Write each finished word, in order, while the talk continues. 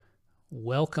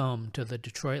Welcome to the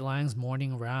Detroit Lions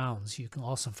Morning Rounds. You can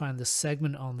also find this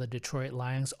segment on the Detroit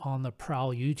Lions on the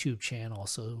Prowl YouTube channel,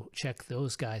 so check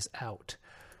those guys out.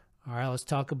 All right, let's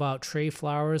talk about Trey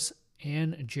Flowers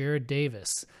and Jarrad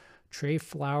Davis. Trey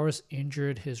Flowers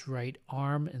injured his right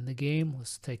arm in the game.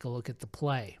 Let's take a look at the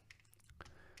play.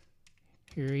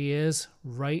 Here he is,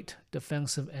 right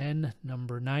defensive end,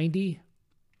 number 90.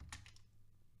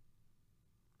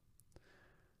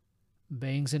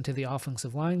 Bangs into the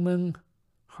offensive lineman.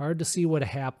 Hard to see what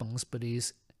happens, but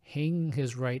he's hanging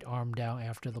his right arm down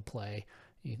after the play.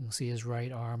 You can see his right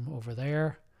arm over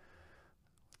there.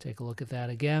 Take a look at that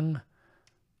again.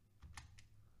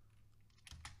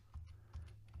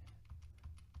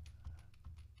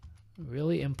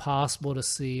 Really impossible to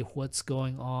see what's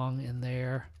going on in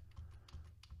there.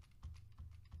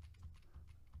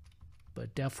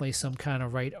 But definitely some kind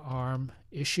of right arm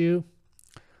issue.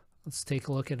 Let's take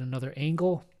a look at another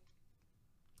angle.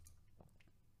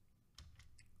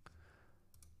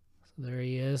 So there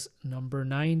he is, number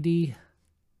 90.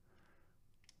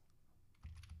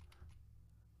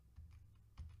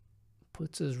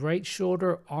 Puts his right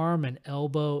shoulder, arm, and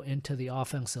elbow into the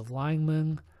offensive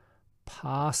lineman.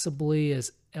 Possibly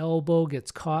his elbow gets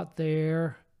caught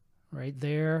there, right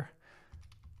there.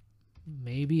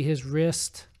 Maybe his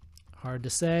wrist, hard to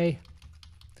say.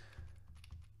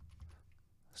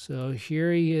 So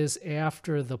here he is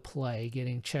after the play,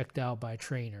 getting checked out by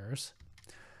trainers.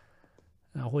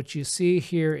 Now what you see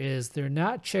here is they're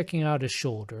not checking out his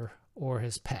shoulder or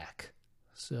his pec.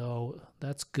 So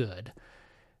that's good.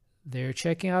 They're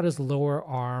checking out his lower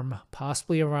arm,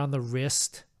 possibly around the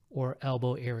wrist or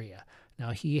elbow area.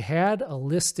 Now he had a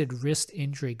listed wrist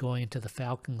injury going into the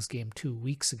Falcons game 2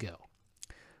 weeks ago.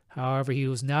 However, he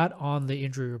was not on the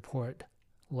injury report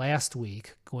last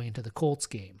week going into the Colts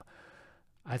game.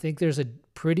 I think there's a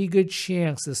pretty good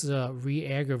chance this is a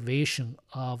re-aggravation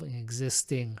of an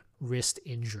existing wrist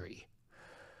injury.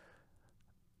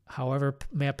 However,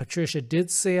 Matt Patricia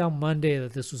did say on Monday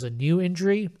that this was a new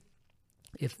injury.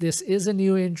 If this is a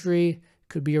new injury, it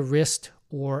could be a wrist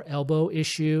or elbow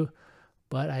issue,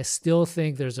 but I still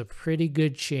think there's a pretty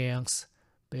good chance,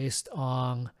 based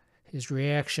on his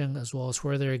reaction as well as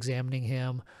where they're examining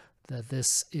him, that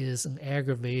this is an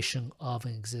aggravation of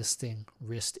an existing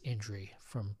wrist injury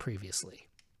from previously.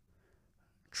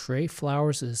 Trey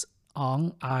Flowers is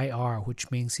on IR, which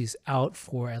means he's out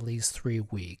for at least 3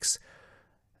 weeks.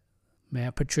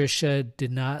 Matt Patricia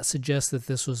did not suggest that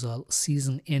this was a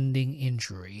season-ending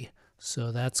injury,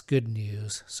 so that's good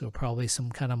news. So probably some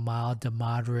kind of mild to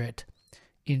moderate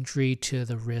injury to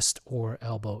the wrist or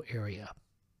elbow area.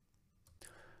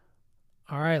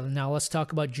 All right, now let's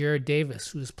talk about Jarrad Davis,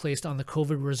 who was placed on the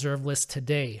COVID reserve list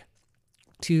today,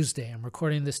 Tuesday. I'm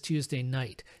recording this Tuesday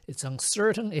night. It's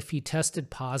uncertain if he tested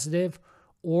positive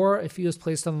or if he was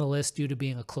placed on the list due to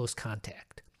being a close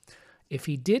contact. If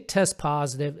he did test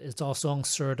positive, it's also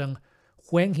uncertain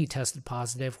when he tested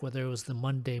positive, whether it was the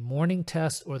Monday morning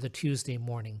test or the Tuesday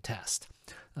morning test.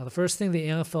 Now, the first thing the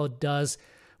NFL does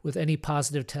with any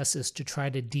positive test is to try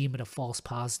to deem it a false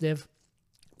positive.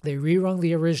 They rerun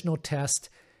the original test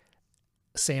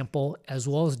sample as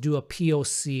well as do a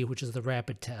POC, which is the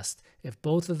rapid test. If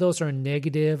both of those are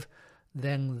negative,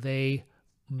 then they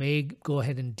may go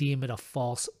ahead and deem it a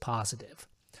false positive.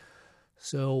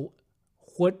 So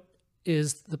what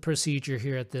is the procedure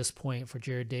here at this point for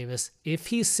Jarrad Davis? If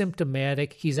he's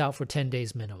symptomatic, he's out for 10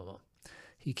 days minimum.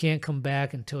 He can't come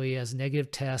back until he has negative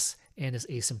tests and is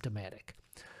asymptomatic.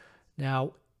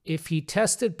 Now, if he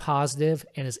tested positive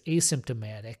and is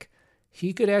asymptomatic,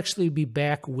 he could actually be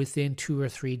back within 2 or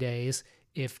 3 days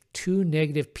if 2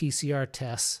 negative PCR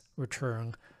tests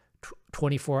return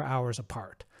 24 hours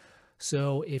apart.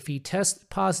 So if he tests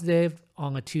positive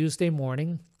on a Tuesday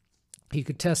morning, he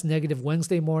could test negative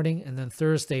Wednesday morning and then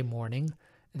Thursday morning,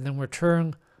 and then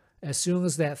return as soon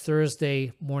as that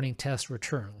Thursday morning test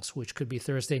returns, which could be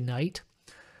Thursday night,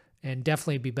 and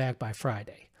definitely be back by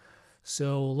Friday.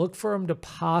 So look for him to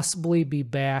possibly be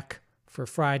back for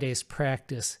Friday's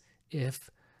practice if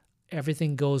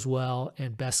everything goes well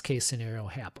and best case scenario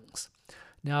happens.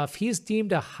 Now, if he's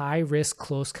deemed a high-risk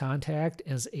close contact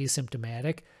and is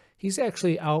asymptomatic, he's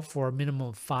actually out for a minimum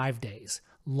of 5 days,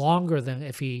 longer than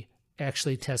if he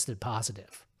actually tested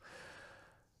positive.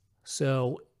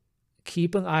 So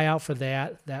keep an eye out for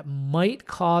that. That might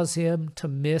cause him to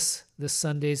miss this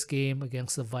Sunday's game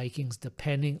against the Vikings,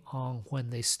 depending on when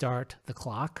they start the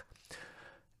clock.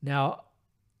 Now,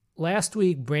 last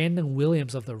week, Brandon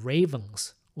Williams of the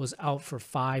Ravens was out for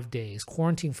 5 days,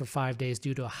 quarantined for 5 days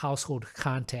due to a household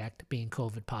contact being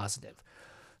COVID positive.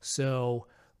 So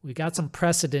we got some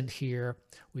precedent here.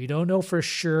 We don't know for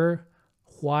sure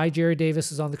why Jarrad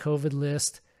Davis is on the COVID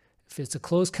list. If it's a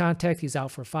close contact, he's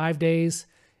out for 5 days.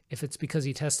 If it's because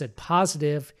he tested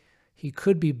positive, he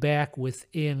could be back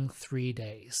within 3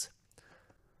 days.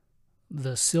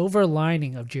 The silver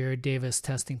lining of Jarrad Davis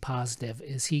testing positive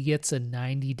is he gets a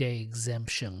 90-day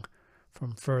exemption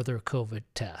from further COVID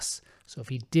tests. So if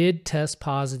he did test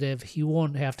positive, he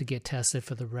won't have to get tested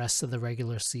for the rest of the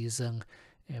regular season,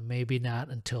 and maybe not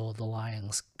until the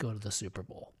Lions go to the Super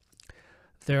Bowl.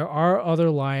 There are other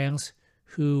Lions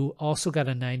who also got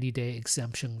a 90-day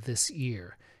exemption this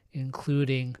year,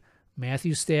 including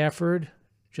Matthew Stafford,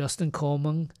 Justin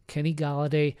Coleman, Kenny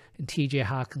Golladay, and TJ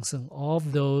Hawkinson. All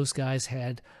of those guys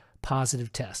had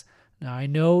positive tests. Now, I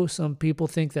know some people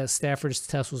think that Stafford's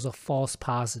test was a false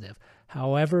positive.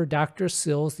 However, Dr.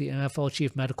 Sills, the NFL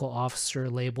chief medical officer,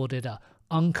 labeled it a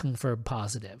unconfirmed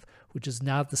positive, which is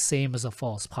not the same as a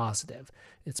false positive.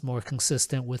 It's more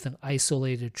consistent with an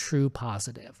isolated true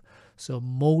positive. So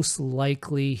most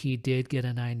likely he did get a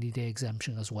 90-day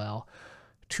exemption as well.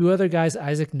 Two other guys,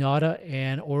 Isaac Nauta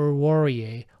and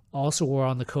Oruwariye, also were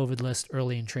on the COVID list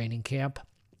early in training camp.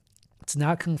 It's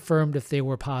not confirmed if they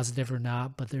were positive or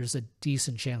not, but there's a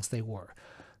decent chance they were.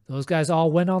 Those guys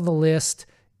all went on the list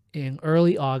in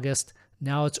early August.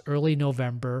 Now it's early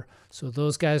November, so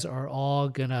those guys are all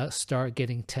going to start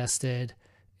getting tested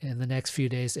in the next few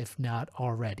days, if not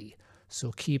already.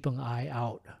 So keep an eye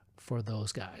out for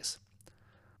those guys.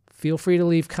 Feel free to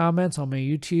leave comments on my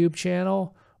YouTube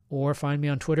channel or find me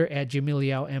on Twitter at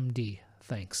JimmyLiaoMD.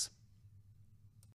 Thanks.